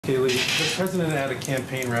Kayleigh, the president at a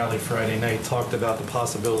campaign rally Friday night talked about the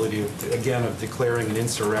possibility, of declaring an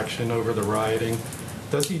insurrection over the rioting.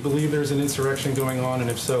 Does he believe there's an insurrection going on, and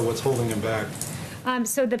if so, what's holding him back?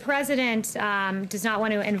 So the president does not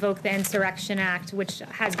want to invoke the Insurrection Act, which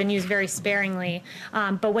has been used very sparingly.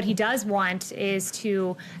 But what he does want is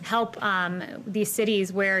to help these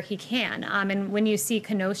cities where he can. And when you see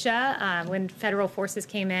Kenosha, when federal forces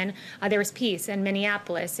came in, there was peace in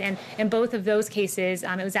Minneapolis. And in both of those cases,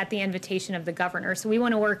 it was at the invitation of the governor. So we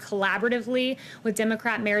want to work collaboratively with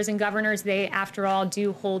Democrat mayors and governors. They, after all,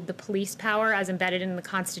 do hold the police power as embedded in the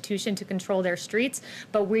Constitution to control their streets.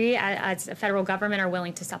 But we, as a federal government, are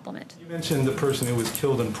willing to supplement. You mentioned the person who was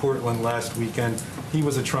killed in Portland last weekend. He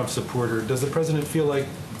was a Trump supporter. Does the president feel like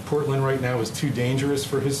Portland right now is too dangerous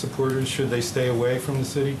for his supporters? Should they stay away from the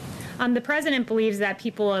city? The president believes that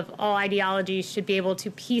people of all ideologies should be able to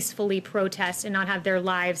peacefully protest and not have their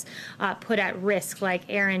lives put at risk, like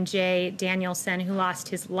Aaron J. Danielson, who lost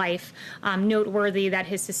his life. Noteworthy that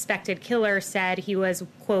his suspected killer said he was,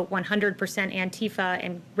 quote, 100% Antifa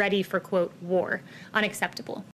and ready for, quote, war. Unacceptable.